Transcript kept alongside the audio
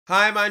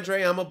Hi, I'm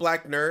Andre. I'm a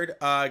black nerd.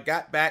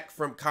 Got back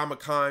from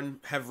Comic-Con,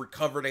 have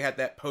recovered. I had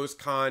that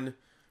post-con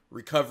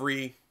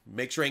recovery.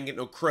 Make sure I ain't get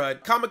no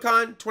crud.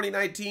 Comic-Con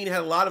 2019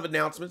 had a lot of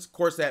announcements. Of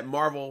course, that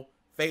Marvel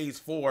Phase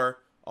 4,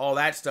 all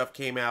that stuff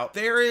came out.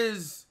 There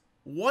is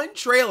one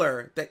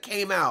trailer that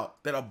came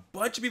out that a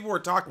bunch of people were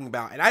talking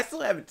about, and I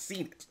still haven't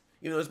seen it.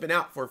 You know, it's been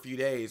out for a few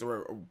days,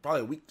 or probably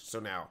a week or so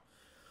now.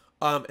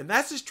 And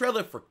that's this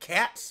trailer for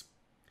Cats.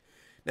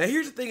 Now,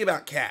 here's the thing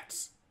about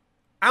Cats.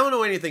 I don't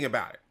know anything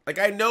about it. Like,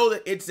 I know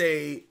that it's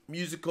a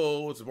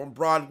musical, it's on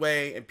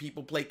Broadway, and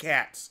people play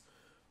cats.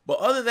 But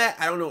other than that,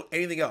 I don't know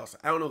anything else.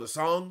 I don't know the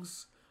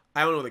songs.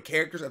 I don't know the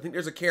characters. I think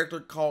there's a character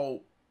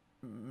called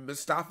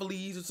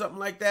Mistopheles or something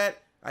like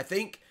that, I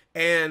think.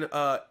 And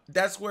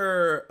that's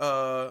where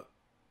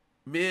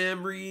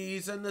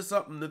Memories and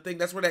the thing,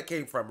 that's where that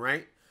came from,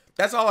 right?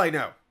 That's all I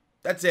know.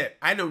 That's it.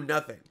 I know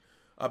nothing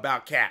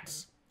about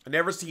Cats. I've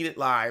never seen it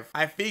live.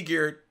 I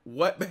figured,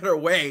 what better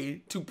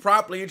way to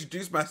properly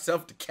introduce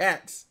myself to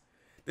Cats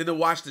than to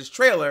watch this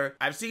trailer.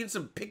 I've seen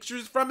some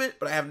pictures from it,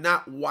 but I have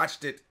not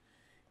watched it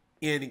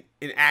in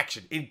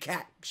action, in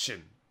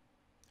caption.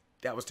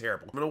 That was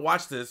terrible. I'm gonna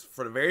watch this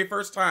for the very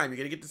first time. You're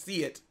gonna get to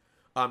see it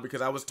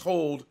because I was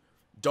told,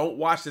 don't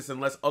watch this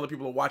unless other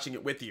people are watching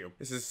it with you.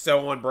 This is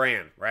so on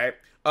brand, right?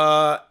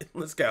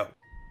 Let's go.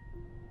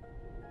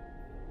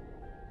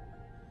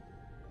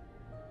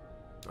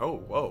 Oh,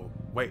 whoa.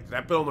 Wait, did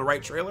I put on the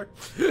right trailer?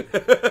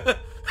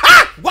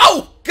 Ha!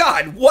 Whoa!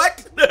 God,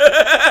 what?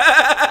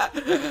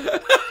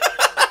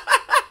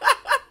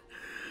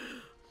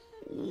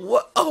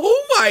 What?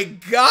 Oh my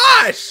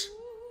gosh!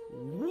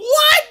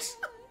 What?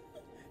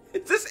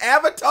 Is this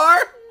Avatar?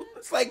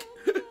 It's like...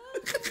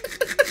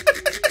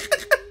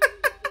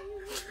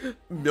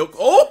 Milk...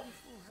 Oh!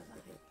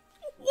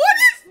 What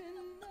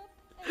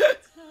is...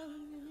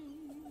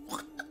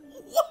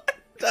 What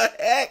the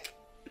heck?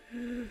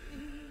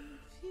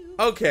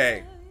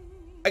 Okay.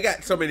 I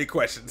got so many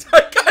questions.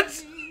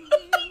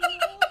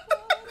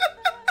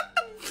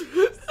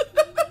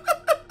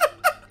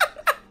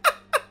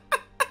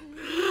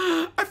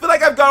 I feel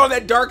like I've gone on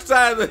that dark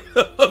side of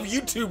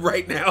YouTube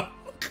right now.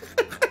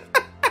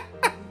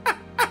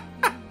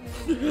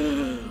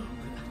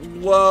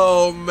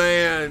 Whoa,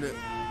 man.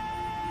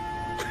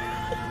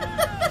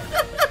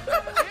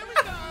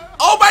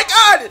 Oh my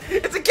God!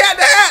 It's a cat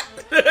in a hat!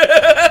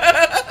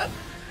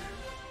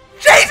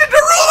 Jason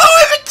Derulo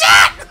is a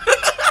cat!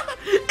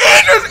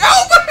 Idris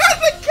Elba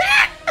is a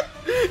cat!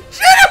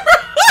 Jennifer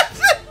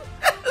Hudson!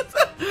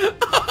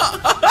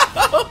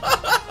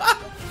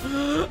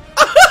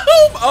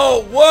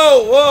 Oh, whoa,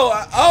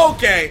 whoa.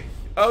 Okay,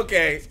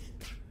 okay.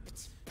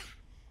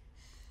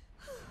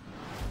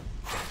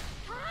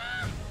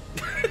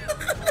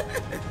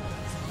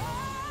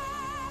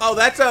 Oh,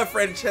 that's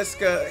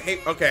Francesca. Hey,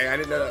 okay, I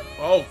didn't know that.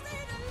 Oh.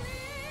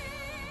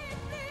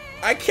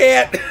 I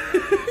can't.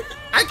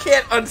 I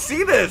can't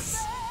unsee this.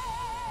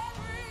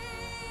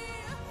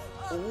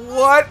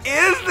 What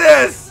is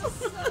this?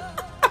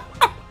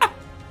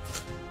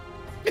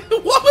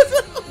 What was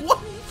it? What?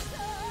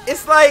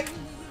 It's like.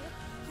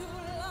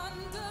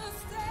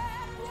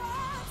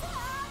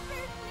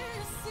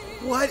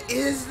 What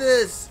is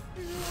this?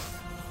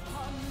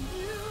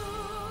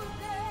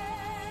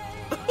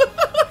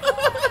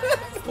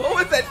 What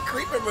was that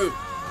creeper move?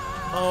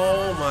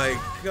 Oh my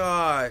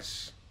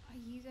gosh. Are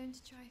you going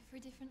to try for a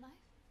different life?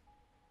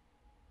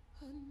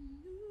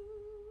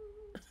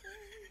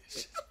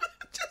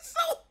 Just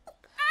so.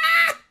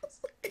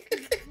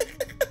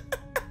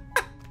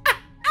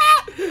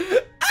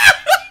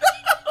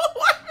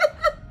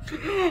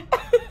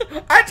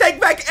 I take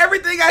back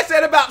everything I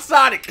said about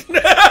Sonic.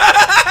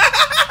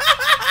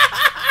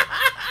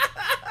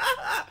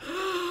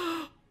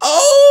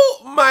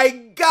 Oh my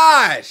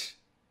gosh.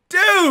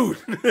 Dude!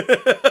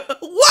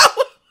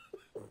 Whoa!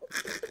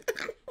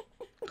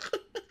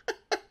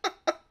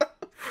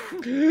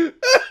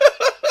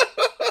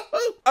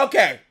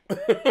 Okay.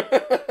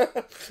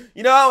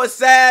 You know, I was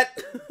sad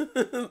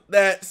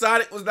that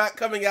Sonic was not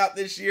coming out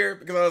this year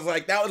because I was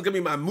like, that was going to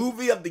be my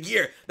movie of the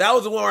year. That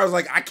was the one where I was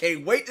like, I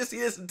can't wait to see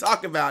this and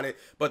talk about it.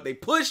 But they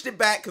pushed it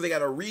back because they got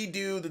to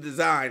redo the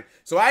design.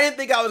 So I didn't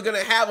think I was going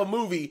to have a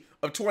movie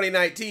of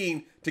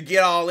 2019 to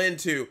get all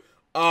into.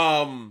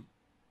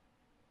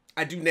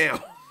 I do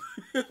now.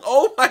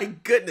 Oh my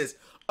goodness.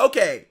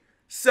 Okay,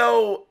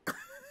 so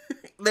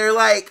they're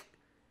like,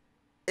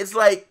 it's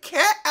like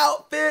cat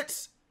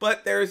outfits,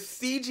 but they're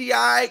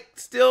CGI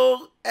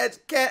still as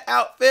cat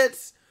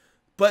outfits,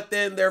 but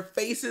then their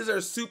faces are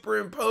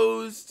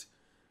superimposed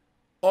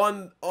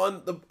on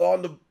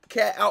the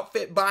cat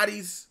outfit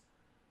bodies.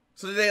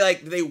 So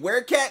they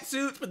wear cat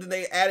suits, but then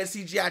they added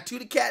CGI to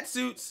the cat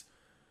suits.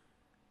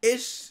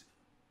 It's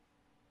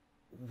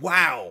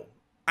wow.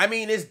 I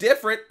mean, it's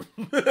different.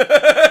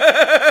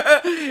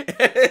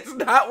 It's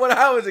not what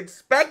I was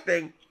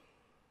expecting.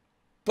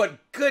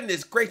 But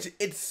goodness gracious,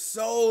 it's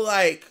so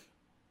like,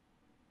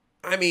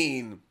 I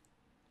mean,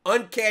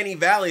 uncanny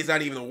valley is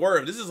not even a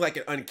word. This is like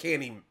an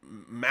uncanny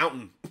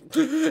mountain.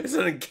 It's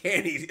an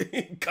uncanny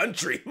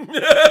country. Yeah,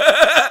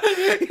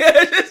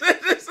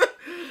 it's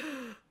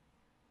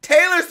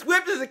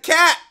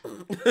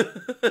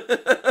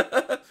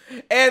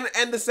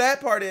And the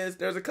sad part is,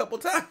 there's a couple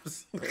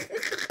times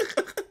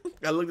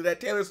I looked at that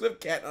Taylor Swift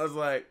cat and I was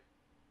like,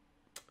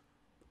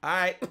 all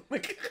right,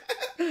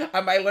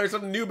 I might learn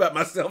something new about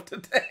myself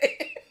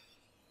today.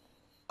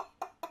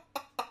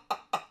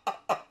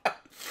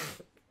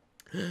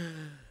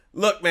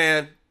 Look,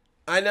 man,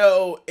 I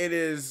know it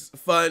is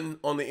fun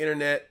on the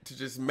internet to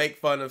just make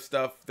fun of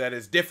stuff that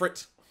is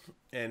different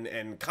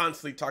and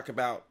constantly talk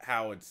about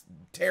how it's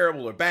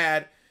terrible or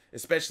bad,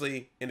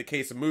 especially in the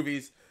case of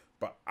movies.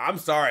 But I'm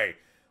sorry,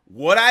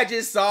 what I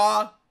just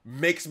saw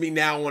makes me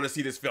now want to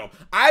see this film.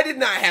 I did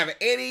not have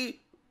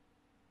any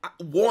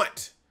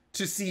want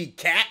to see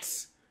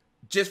Cats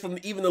just from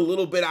even the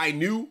little bit I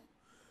knew,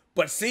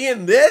 but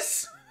seeing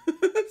this,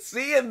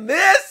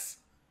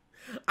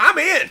 I'm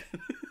in.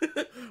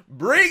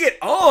 Bring it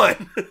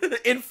on.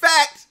 In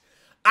fact,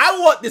 I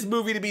want this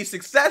movie to be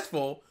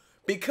successful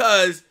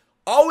because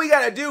all we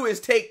gotta do is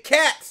take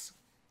Cats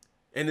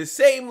and the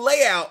same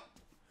layout,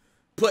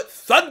 put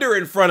Thunder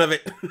in front of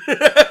it,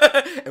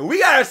 and we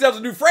got ourselves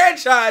a new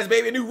franchise,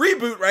 baby, a new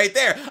reboot right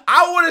there.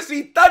 I want to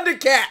see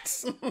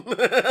Thundercats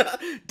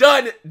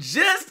done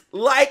just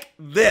like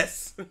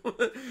this.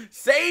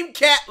 Same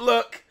cat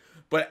look,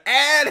 but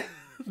add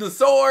the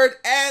sword,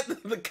 add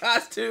the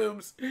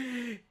costumes,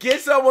 get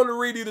someone to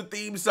redo the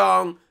theme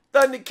song.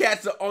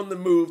 Thundercats are on the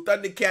move.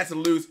 Thundercats are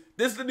loose.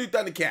 This is the new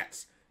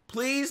Thundercats.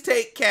 Please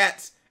take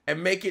Cats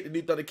and make it the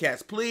new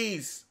Thundercats.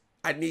 Please.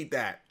 I need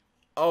that.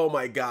 Oh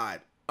my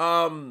God.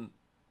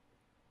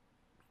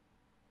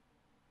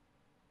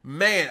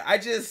 Man, I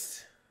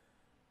just,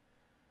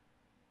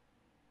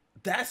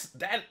 that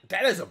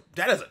is a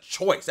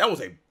choice. That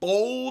was a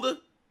bold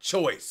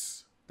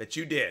choice that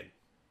you did.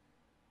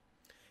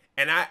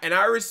 And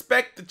I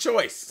respect the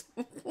choice.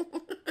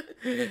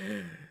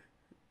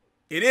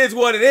 It is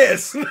what it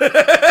is.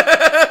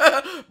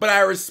 But I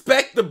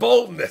respect the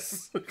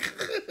boldness.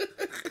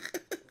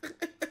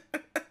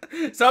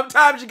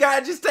 Sometimes you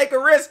gotta just take a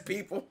risk,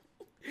 people.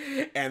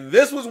 And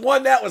this was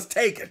one that was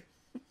taken.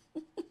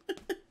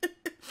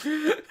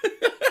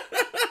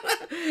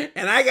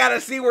 And I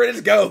gotta see where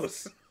this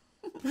goes.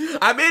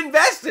 I'm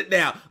invested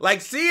now.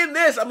 Like, seeing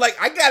this, I'm like,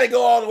 I gotta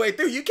go all the way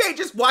through. You can't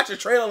just watch a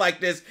trailer like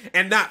this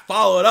and not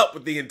follow it up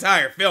with the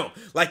entire film.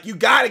 Like, you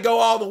gotta go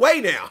all the way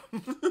now.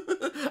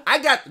 I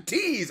got the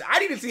tease. I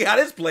need to see how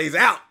this plays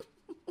out.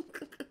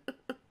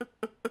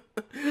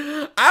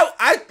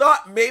 I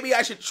thought maybe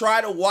I should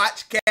try to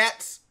watch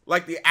Cats,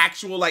 like the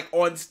actual, like,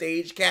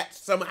 on-stage Cats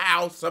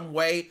somehow, some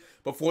way,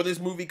 before this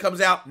movie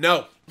comes out.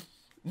 No.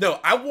 No,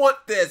 I want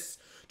this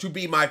to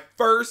be my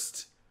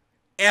first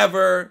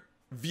ever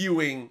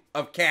viewing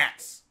of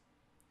Cats.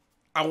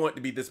 I want it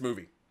to be this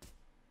movie.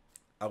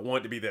 I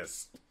want it to be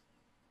this.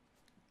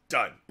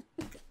 Done.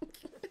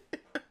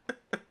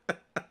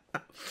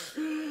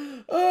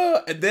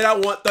 And then I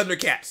want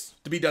Thundercats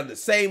to be done the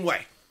same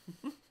way.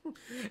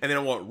 And then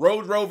I want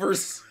Road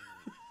Rovers.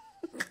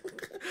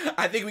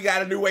 I think we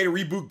got a new way to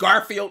reboot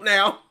Garfield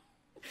now.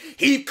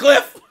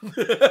 Heathcliff.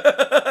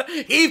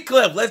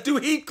 Heathcliff. Let's do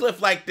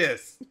Heathcliff like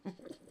this.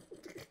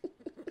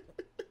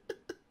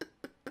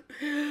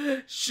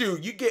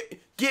 Shoot, you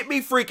get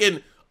me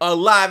freaking a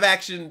live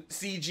action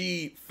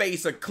CG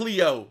face of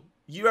Cleo.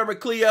 You remember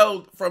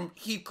Cleo from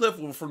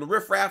Heathcliff, from the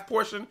Riff Raff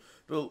portion?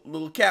 The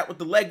little cat with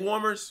the leg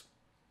warmers?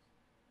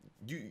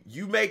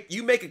 You make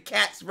a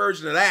cat's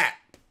version of that.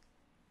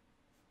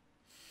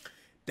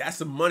 That's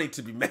some money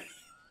to be made.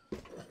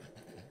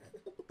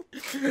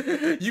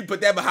 You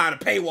put that behind a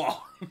paywall.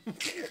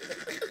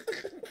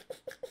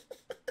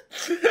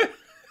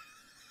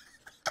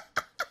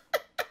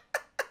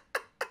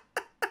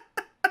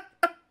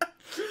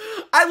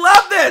 I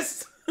love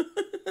this.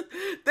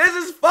 This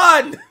is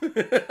fun.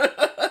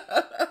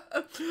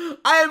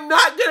 I am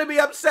not going to be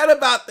upset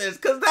about this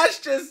because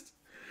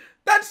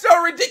that's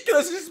so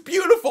ridiculous. It's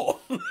beautiful.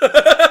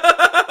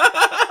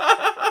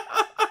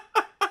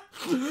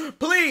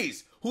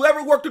 Please,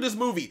 whoever worked on this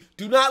movie,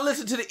 do not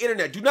listen to the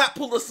internet. Do not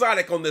pull a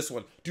Sonic on this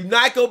one. Do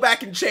not go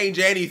back and change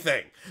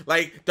anything.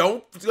 Like,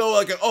 don't go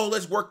like, oh,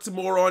 let's work some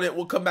more on it.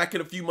 We'll come back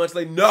in a few months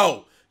later.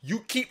 No, you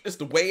keep this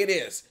the way it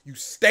is. You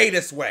stay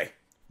this way.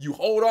 You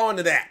hold on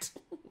to that.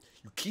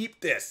 You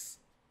keep this.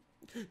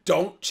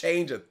 Don't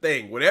change a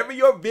thing. Whatever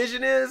your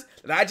vision is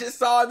that I just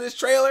saw in this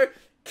trailer,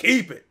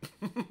 keep it.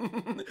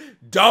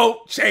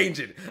 Don't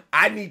change it.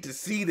 I need to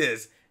see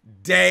this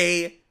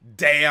day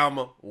damn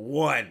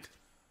one.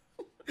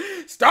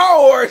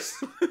 Star Wars.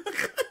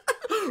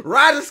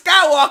 Rise of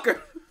Skywalker.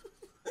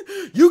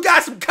 You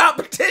got some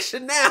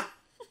competition now.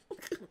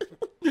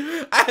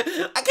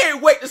 I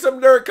can't wait till some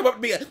nerd come up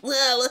to me and,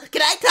 well,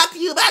 can I talk to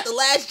you about The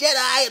Last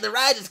Jedi and The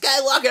Rise of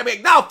Skywalker? I'm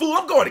like, no, fool,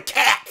 I'm going to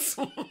Cats.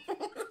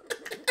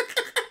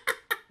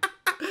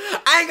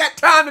 I ain't got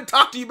time to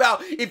talk to you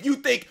about if you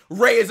think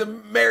Rey is a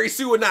Mary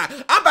Sue or not.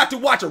 I'm about to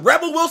watch a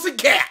Rebel Wilson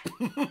cat.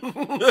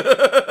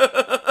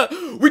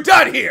 We're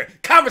done here.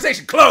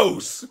 Conversation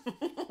closed. Idris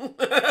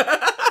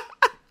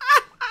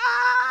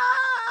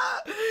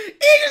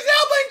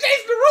Elba and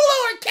Jason Derulo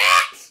are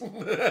Cats.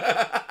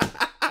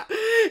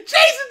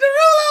 Jason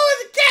Derulo is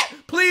a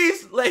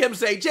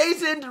say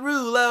Jason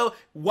Derulo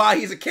while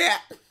he's a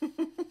cat.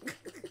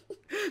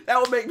 That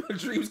would make my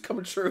dreams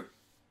come true.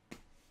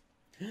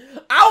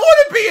 I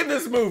want to be in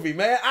this movie,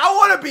 man. I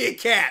want to be a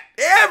cat.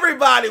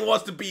 Everybody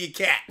wants to be a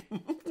cat.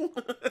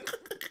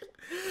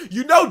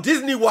 You know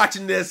Disney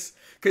watching this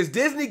because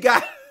Disney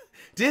got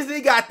the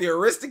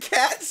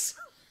Aristocats,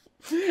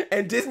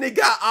 and Disney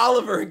got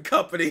Oliver and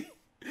Company,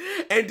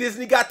 and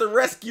Disney got the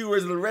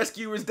Rescuers and the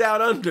Rescuers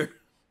Down Under.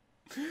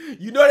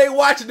 You know they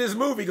watching this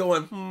movie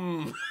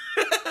going,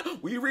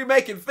 we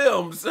remaking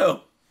films,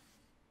 so.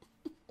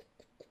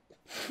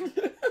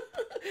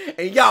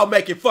 And y'all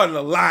making fun of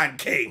the Lion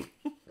King.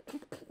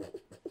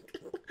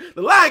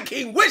 The Lion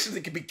King wishes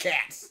it could be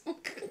cats.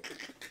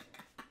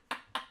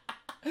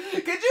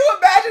 Could you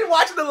imagine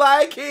watching the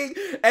Lion King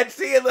and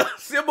seeing the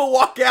Simba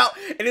walk out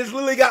and it's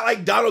literally got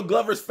like Donald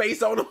Glover's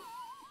face on him?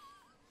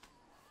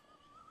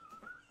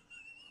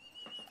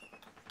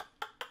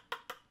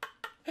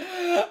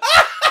 That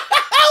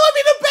would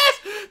be the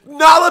best.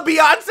 Nala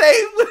Beyonce.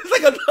 It's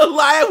like a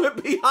lion with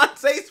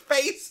Beyonce's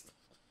face.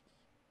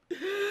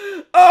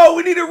 Oh,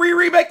 we need to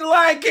remake the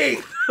Lion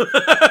King.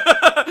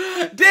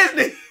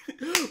 Disney,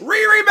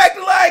 remake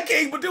the Lion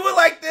King, but do it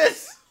like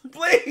this,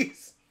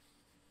 please.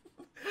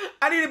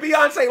 I need a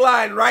Beyonce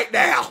lion right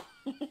now.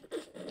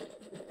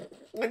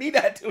 I need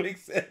that to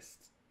exist.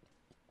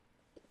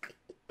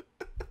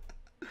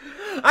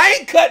 I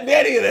ain't cutting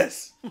any of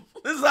this.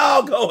 This is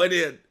all going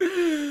in.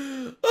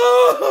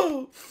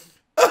 Oh.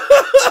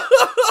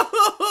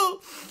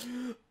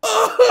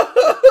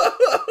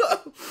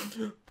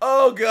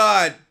 Oh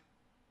God.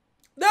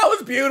 That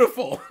was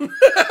beautiful.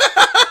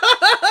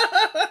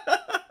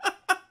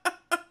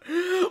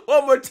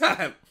 One more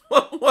time.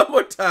 One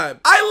more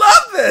time. I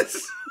love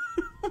this.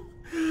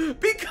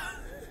 Because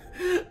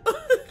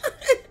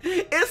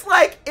it's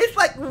like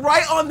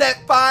right on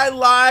that fine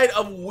line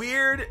of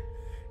weird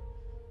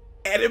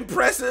and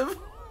impressive,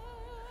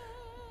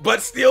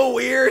 but still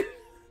weird.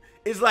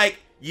 It's like,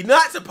 you're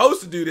not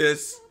supposed to do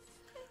this,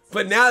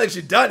 but now that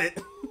you've done it,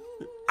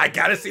 I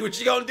gotta see what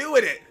you're gonna do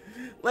with it.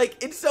 Like,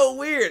 it's so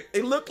weird.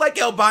 It looked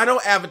like albino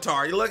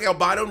Avatar. You look like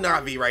albino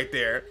Navi right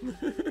there.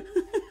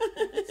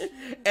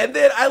 And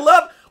then I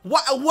love,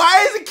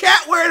 why is a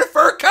cat wearing a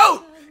fur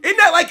coat? Isn't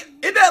that like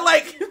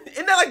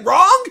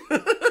wrong?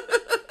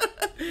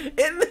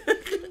 Isn't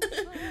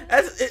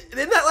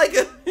that like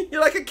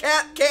you're like a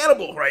cat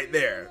cannibal right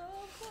there?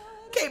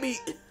 Can't be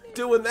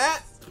doing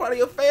that. It's part of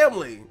your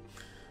family.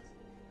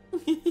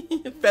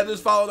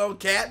 Feathers falling on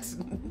cats.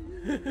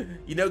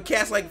 You know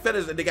cats like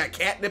feathers, and they got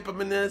catnip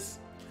in this.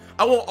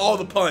 I want all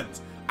the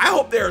puns. I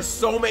hope there are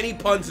so many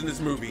puns in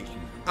this movie.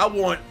 I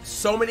want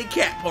so many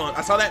cat puns.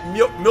 I saw that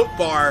milk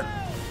bar.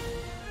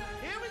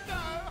 Here we go.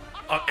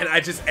 And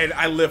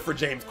I live for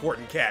James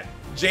Corden cat.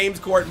 James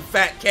Corden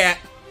fat cat.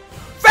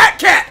 Fat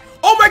cat!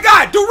 Oh my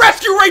God, do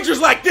Rescue Rangers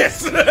like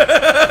this!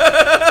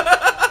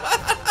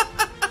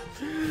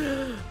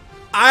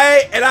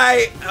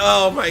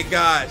 Oh my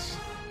gosh.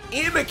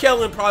 Ian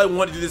McKellen probably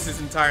wanted to do this his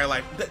entire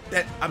life.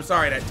 I'm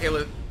sorry, that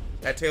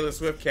Taylor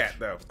Swift cat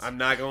though. I'm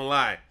not gonna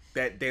lie.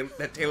 That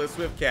Taylor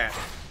Swift cat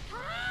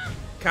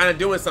kind of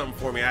doing something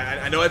for me.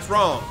 I know it's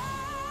wrong.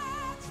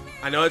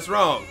 I know it's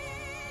wrong,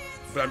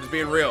 but I'm just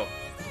being real.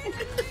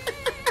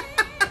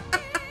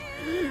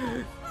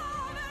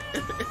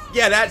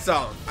 Yeah, that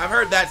song. I've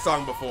heard that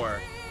song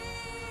before.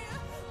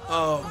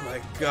 Oh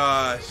my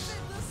gosh.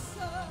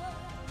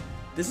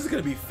 This is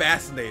gonna be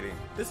fascinating.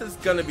 This is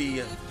gonna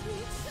be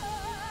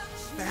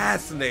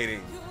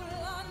fascinating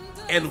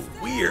and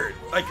weird.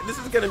 Like, this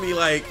is gonna be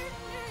like,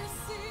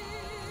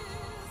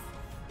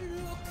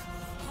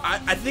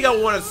 I think I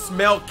want to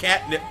smell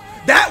catnip.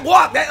 That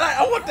walk,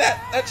 I want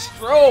that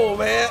stroll,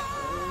 man.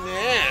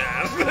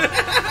 Yeah.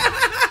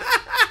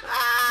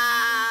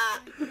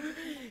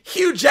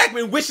 Hugh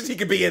Jackman wishes he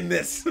could be in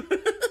this.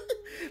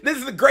 This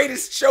is the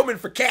greatest showman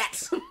for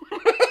cats.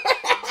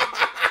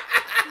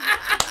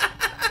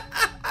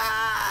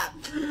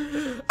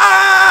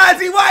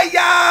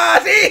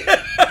 See,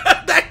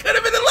 that could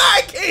have been the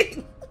Lion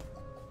King.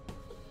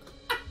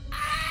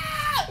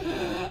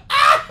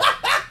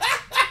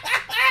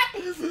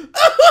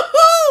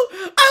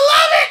 I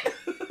love it.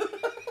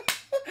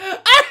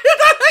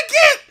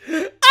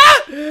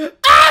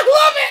 I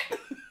love it.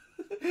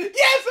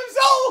 Yes,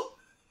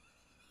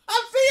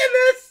 I'm seeing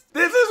this.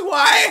 This is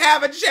why I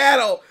have a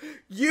channel.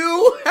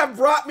 You have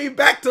brought me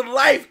back to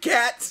life,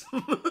 cats.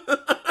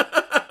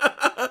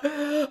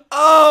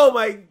 Oh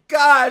my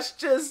gosh,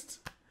 just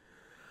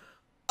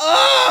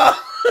oh.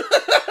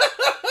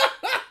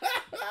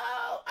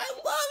 I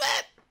love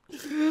it.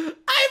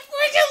 I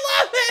freaking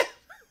love it.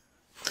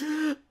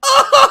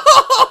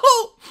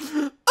 Oh,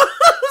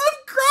 I'm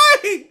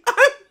crying.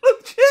 I'm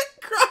legit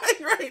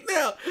crying right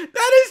now.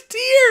 That is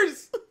tears.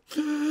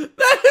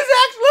 That is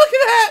actual. Look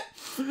at that.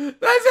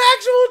 That's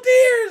actual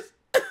tears.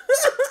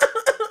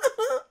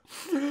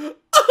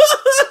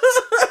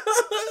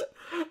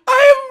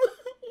 I am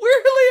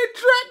weirdly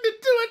attracted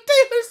to a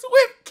Taylor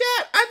Swift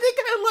cat. I think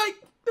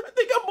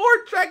I'm more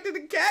attracted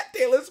to cat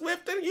Taylor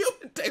Swift than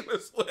human Taylor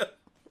Swift.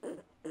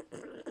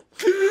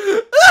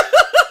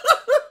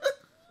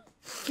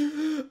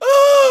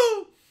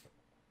 Oh!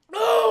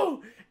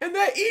 Oh! And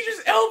that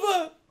Idris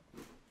Elba!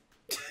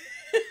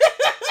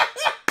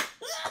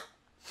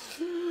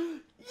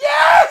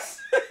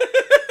 Yes!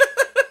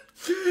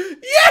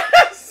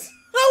 Yes!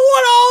 I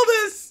want all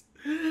this!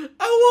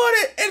 I want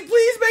it! And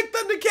please make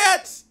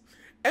Thundercats!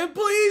 And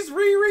please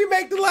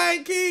remake The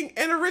Lion King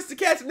and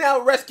Aristocats, now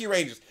Rescue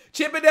Rangers.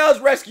 Chip and Dale's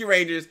Rescue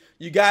Rangers.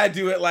 You gotta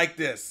do it like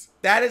this.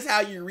 That is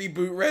how you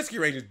reboot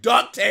Rescue Rangers.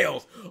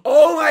 DuckTales.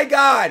 Oh my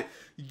God.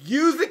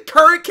 Use the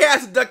current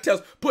cast of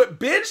DuckTales. Put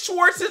Ben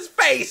Schwartz's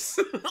face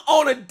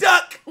on a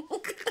duck.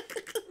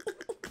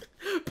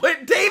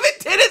 Put David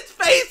Tennant's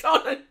face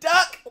on a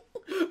duck.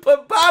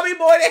 Put Bobby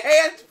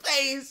Moynihan's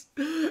face.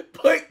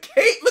 Put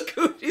Kate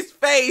McCucci's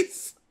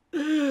face.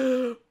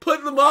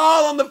 Put them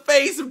all on the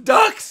face of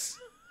ducks.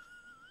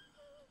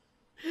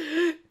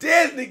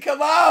 Disney,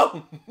 come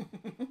on.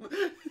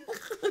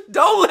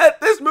 Don't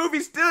let this movie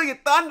steal your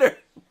thunder.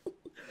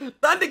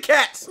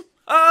 Thundercats.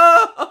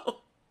 Oh.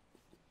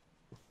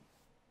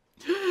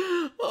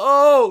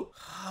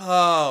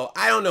 Oh,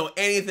 I don't know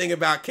anything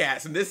about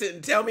Cats, and this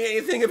didn't tell me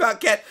anything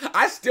about Cats.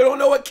 I still don't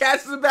know what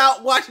Cats is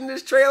about watching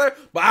this trailer,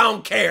 but I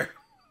don't care.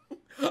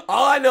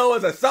 All I know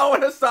is I saw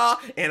what I saw,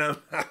 and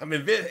I'm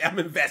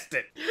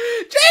invested.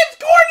 James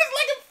Corden is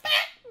like a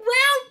fat,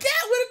 round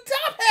cat with a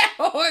top hat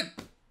on.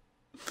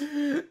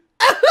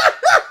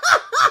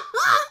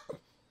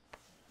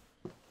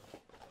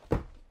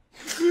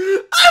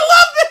 I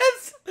love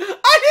this!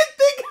 I didn't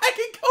think I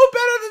could go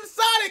better than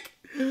Sonic,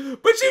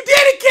 but you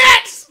did it,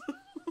 Cats!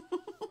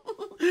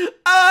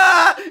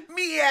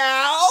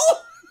 Meow!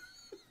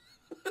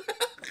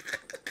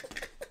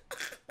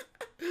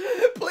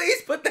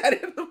 Please put that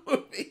in the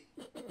movie.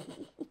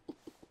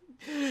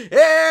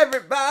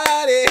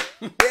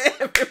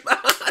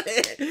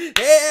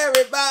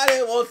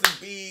 Everybody wants to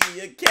be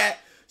a cat.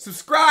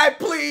 Subscribe,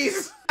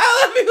 please. I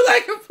love you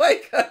like a play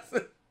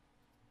cousin.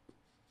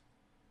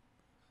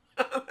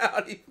 I'm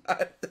out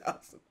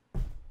 5,000.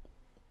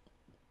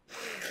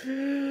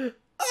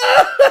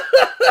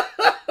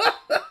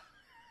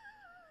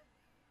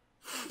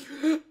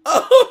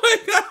 Oh my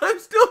God, I'm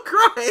still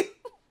crying.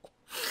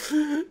 This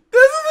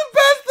is the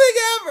best thing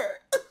ever.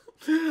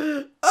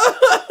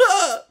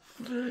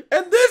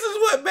 And this is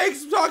what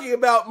makes talking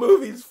about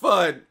movies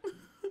fun.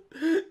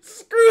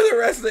 Screw the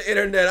rest of the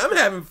internet. I'm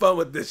having fun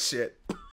with this shit.